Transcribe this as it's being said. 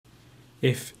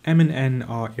If m and n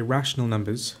are irrational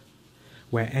numbers,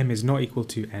 where m is not equal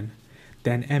to n,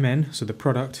 then mn, so the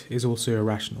product, is also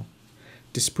irrational.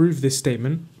 Disprove this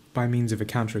statement by means of a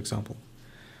counterexample.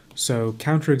 So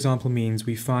counterexample means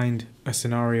we find a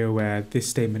scenario where this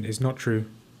statement is not true,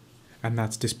 and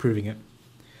that's disproving it.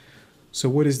 So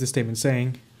what is the statement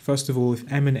saying? First of all, if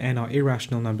m and n are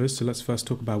irrational numbers, so let's first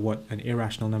talk about what an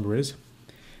irrational number is.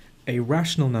 A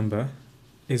rational number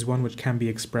is one which can be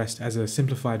expressed as a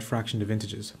simplified fraction of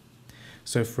integers.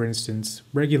 So for instance,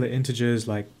 regular integers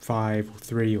like 5 or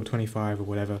 3 or 25 or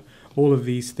whatever, all of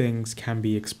these things can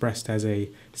be expressed as a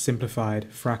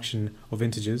simplified fraction of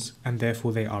integers, and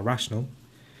therefore they are rational.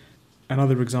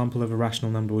 Another example of a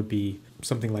rational number would be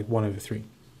something like 1 over 3.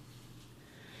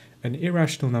 An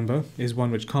irrational number is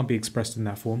one which can't be expressed in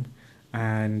that form,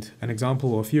 and an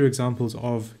example or a few examples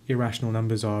of irrational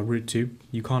numbers are root 2.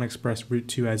 You can't express root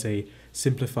 2 as a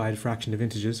simplified fraction of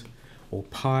integers, or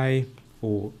pi,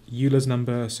 or Euler's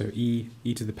number, so e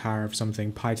to the power of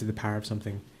something, pi to the power of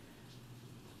something.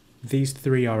 These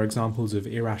three are examples of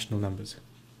irrational numbers.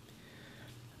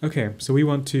 Okay, so we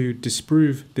want to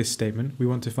disprove this statement. We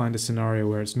want to find a scenario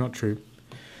where it's not true.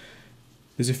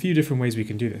 There's a few different ways we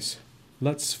can do this.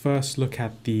 Let's first look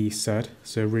at the surd,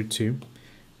 so root 2.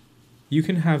 You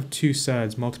can have two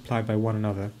surds multiplied by one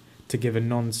another to give a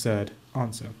non-surd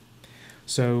answer.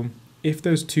 So if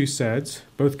those two surds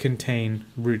both contain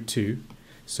root 2,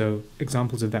 so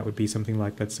examples of that would be something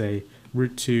like, let's say,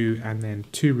 root 2 and then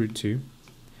 2 root 2.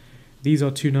 These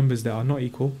are two numbers that are not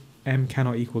equal. M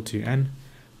cannot equal to n,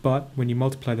 but when you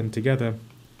multiply them together,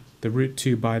 the root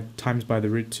 2 times by the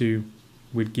root 2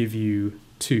 would give you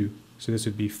 2. So this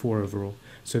would be 4 overall.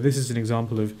 So this is an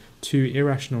example of two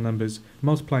irrational numbers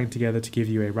multiplying together to give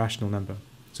you a rational number.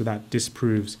 So that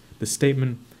disproves the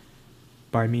statement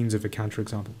by means of a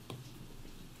counterexample.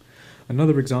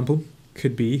 Another example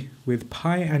could be with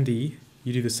pi and e,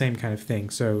 you do the same kind of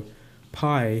thing. So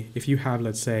pi, if you have,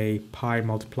 let's say, pi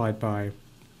multiplied by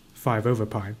 5 over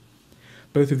pi,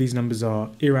 both of these numbers are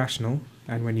irrational,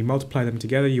 and when you multiply them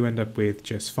together you end up with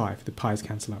just 5. The pi's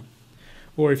cancel out.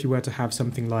 Or if you were to have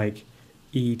something like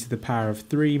e to the power of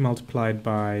 3 multiplied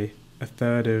by a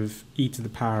third of e to the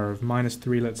power of minus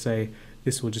 3, let's say,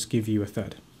 this will just give you a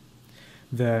third.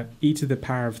 The e to the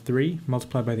power of 3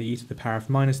 multiplied by the e to the power of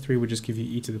minus 3 would just give you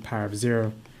e to the power of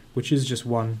 0, which is just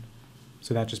 1,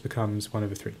 so that just becomes 1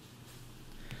 over 3.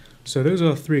 So those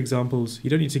are three examples. You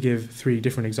don't need to give three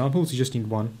different examples, you just need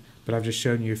one, but I've just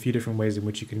shown you a few different ways in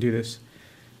which you can do this.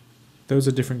 Those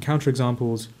are different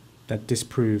counterexamples that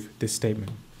disprove this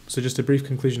statement. So just a brief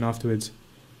conclusion afterwards.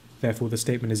 Therefore, the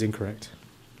statement is incorrect.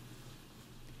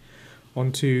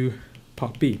 On to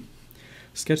part B.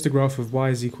 Sketch the graph of y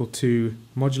is equal to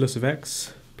modulus of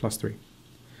x plus 3.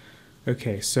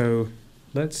 Okay, so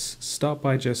let's start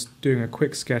by just doing a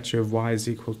quick sketch of y is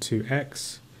equal to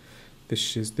x.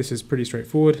 This is pretty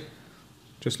straightforward.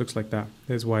 Just looks like that.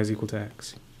 There's y is equal to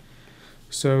x.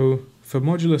 So for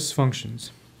modulus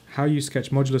functions, how you sketch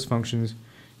modulus functions,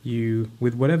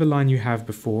 with whatever line you have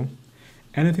before,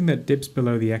 anything that dips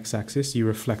below the x-axis, you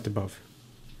reflect above.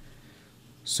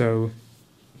 So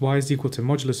y is equal to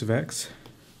modulus of x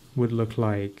would look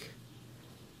like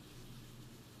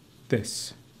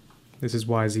this. This is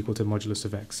y is equal to modulus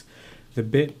of x. The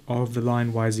bit of the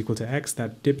line y is equal to x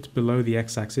that dipped below the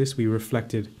x-axis, we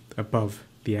reflected above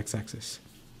the x-axis.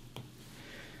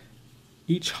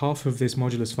 Each half of this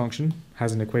modulus function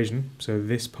has an equation, so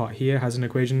this part here has an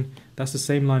equation. That's the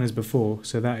same line as before,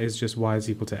 so that is just y is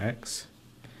equal to x.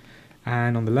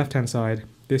 And on the left-hand side,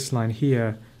 this line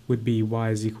here would be y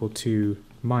is equal to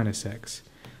minus x.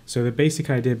 So the basic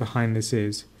idea behind this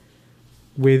is,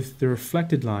 with the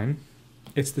reflected line,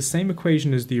 it's the same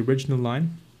equation as the original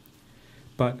line,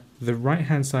 but the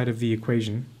right-hand side of the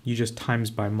equation, you just times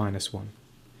by minus 1.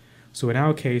 So in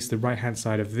our case, the right-hand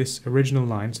side of this original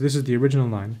line, so this is the original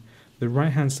line, the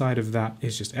right-hand side of that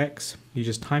is just x. You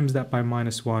just times that by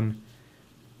minus 1.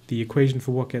 The equation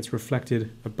for what gets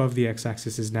reflected above the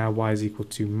x-axis is now y is equal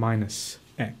to minus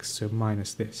x, so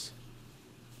minus this.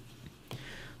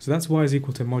 So that's y is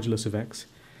equal to modulus of x.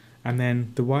 And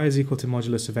then the y is equal to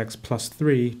modulus of x plus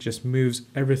 3 just moves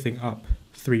everything up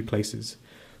 3 places.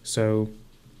 So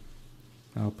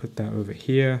I'll put that over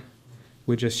here.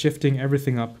 We're just shifting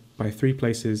everything up by 3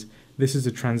 places. This is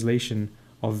a translation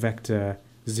of vector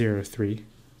 0, 3.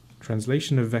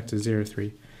 Translation of vector 0,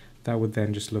 3. That would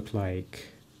then just look like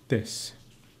this.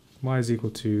 Y is equal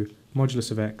to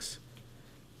modulus of x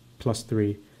plus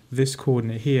 3. This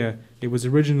coordinate here, it was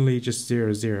originally just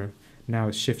 0, 0. Now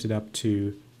it's shifted up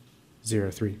to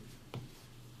 0, 3.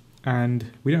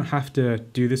 And we don't have to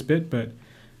do this bit, but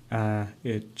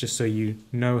just so you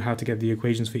know how to get the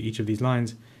equations for each of these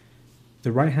lines.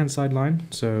 The right hand side line,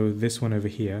 so this one over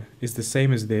here, is the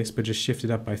same as this but just shifted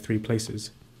up by 3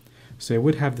 places. So it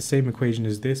would have the same equation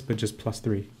as this but just plus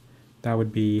 3. That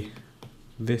would be,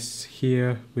 this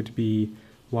here would be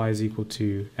y is equal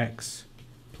to x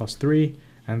plus 3,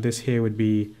 and this here would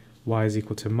be y is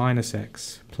equal to minus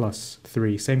x plus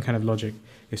 3. Same kind of logic,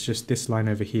 it's just this line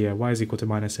over here, y is equal to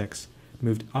minus x,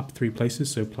 moved up 3 places,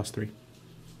 so plus 3.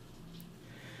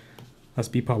 That's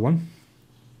B part 1.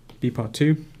 B part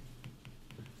 2.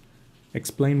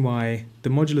 Explain why the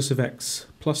modulus of x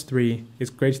plus 3 is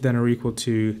greater than or equal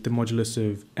to the modulus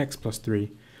of x plus 3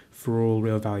 for all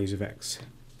real values of x.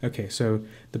 Okay, so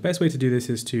the best way to do this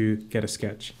is to get a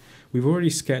sketch. We've already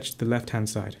sketched the left-hand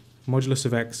side. Modulus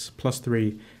of x plus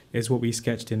 3 is what we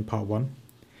sketched in part 1.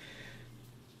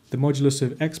 The modulus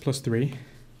of x plus 3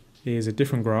 is a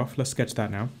different graph. Let's sketch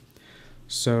that now.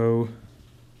 So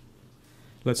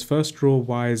let's first draw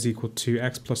y is equal to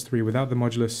x plus 3 without the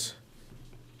modulus.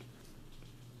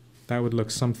 That would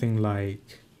look something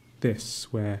like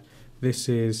this, where this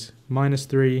is minus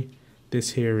 3,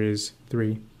 this here is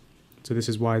 3. So this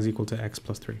is y is equal to x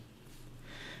plus 3.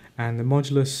 And the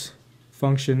modulus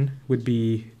function would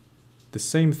be the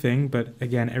same thing, but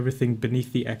again, everything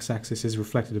beneath the x-axis is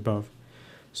reflected above.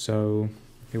 So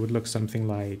it would look something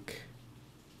like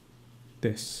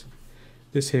this.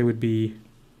 This here would be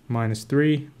minus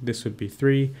 3, this would be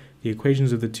 3. The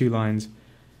equations of the two lines,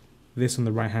 this on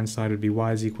the right hand side would be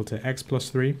y is equal to x plus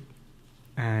 3,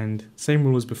 and same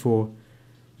rule as before,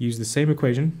 use the same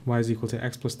equation, y is equal to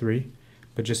x plus 3,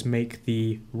 but just make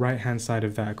the right hand side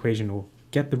of that equation, or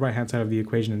get the right hand side of the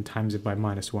equation and times it by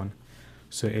minus 1.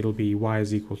 So it'll be y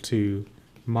is equal to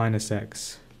minus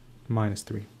x minus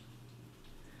 3.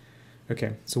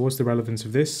 Okay, so what's the relevance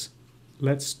of this?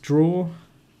 Let's draw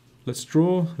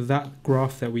that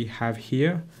graph that we have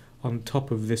here on top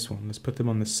of this one. Let's put them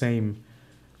on the same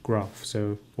graph,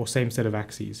 so, or same set of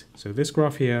axes. So this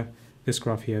graph here,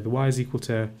 the y is equal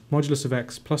to modulus of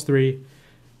x plus 3,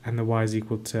 and the y is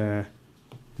equal to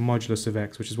modulus of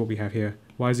x, which is what we have here.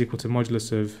 Y is equal to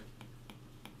modulus of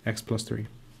x plus 3.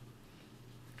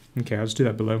 Okay, I'll just do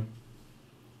that below.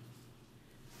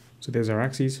 So there's our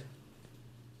axes.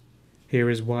 Here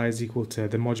is y is equal to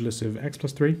the modulus of x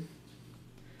plus 3,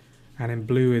 and in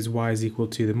blue is y is equal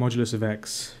to the modulus of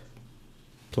x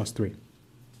plus 3.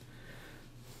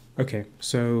 Okay,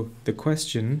 so the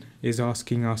question is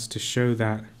asking us to show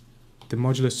that the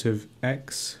modulus of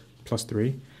x plus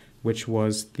 3, which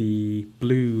was the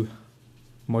blue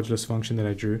modulus function that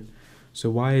I drew, so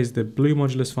why is the blue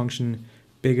modulus function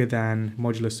bigger than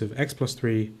modulus of x plus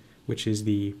 3, which is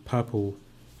the purple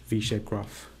V-shaped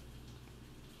graph?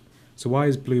 So why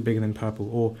is blue bigger than purple,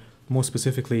 or more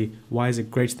specifically, why is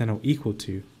it greater than or equal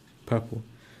to purple?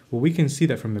 Well, we can see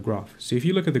that from the graph. So if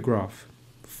you look at the graph,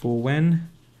 for when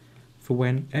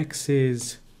x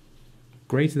is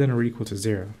greater than or equal to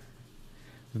 0,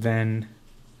 then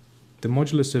the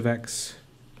modulus of x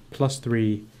plus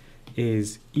 3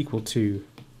 is equal to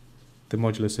the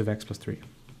modulus of x plus 3.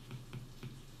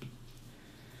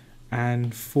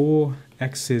 And for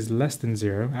x is less than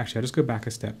 0, actually I'll just go back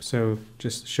a step. So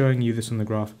just showing you this on the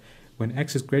graph, when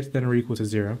x is greater than or equal to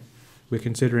 0, we're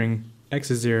considering x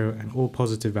is 0 and all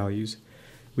positive values.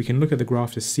 We can look at the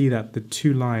graph to see that the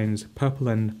two lines, purple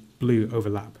and blue,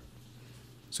 overlap.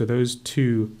 So those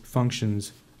two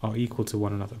functions are equal to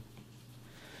one another.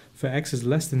 For x is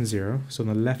less than 0, so on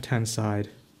the left-hand side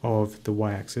of the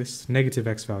y-axis, negative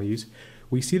x values,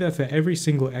 we see that for every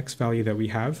single x value that we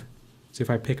have, so if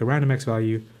I pick a random x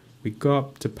value, we go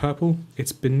up to purple,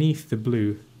 it's beneath the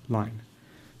blue line.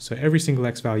 So every single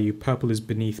x value, purple is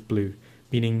beneath blue,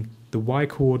 meaning the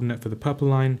y-coordinate for the purple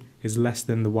line is less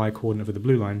than the y-coordinate for the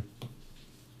blue line.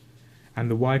 And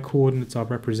the y-coordinates are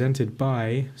represented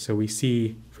by, so we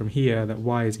see from here that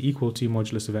y is equal to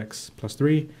modulus of x plus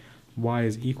 3, y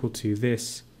is equal to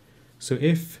this. So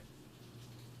if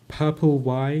purple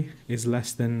y is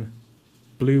less than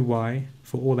blue y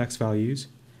for all x values,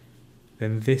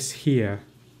 then this here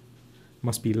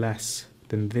must be less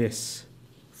than this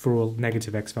for all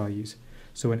negative x values.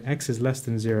 So when x is less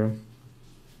than 0,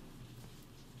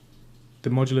 the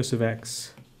modulus of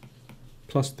x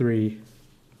plus 3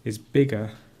 is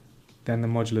bigger than the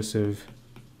modulus of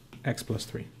x plus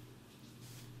 3.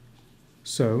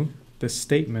 So the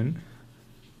statement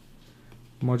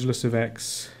modulus of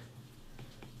x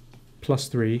plus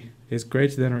 3 is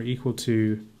greater than or equal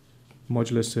to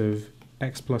modulus of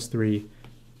x plus 3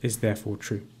 is therefore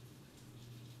true.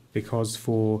 Because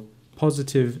for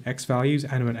positive x values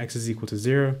and when x is equal to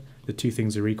 0, the two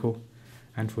things are equal.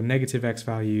 And for negative x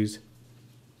values,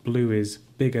 blue is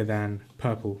bigger than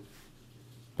purple.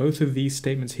 Both of these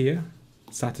statements here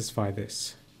satisfy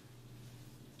this.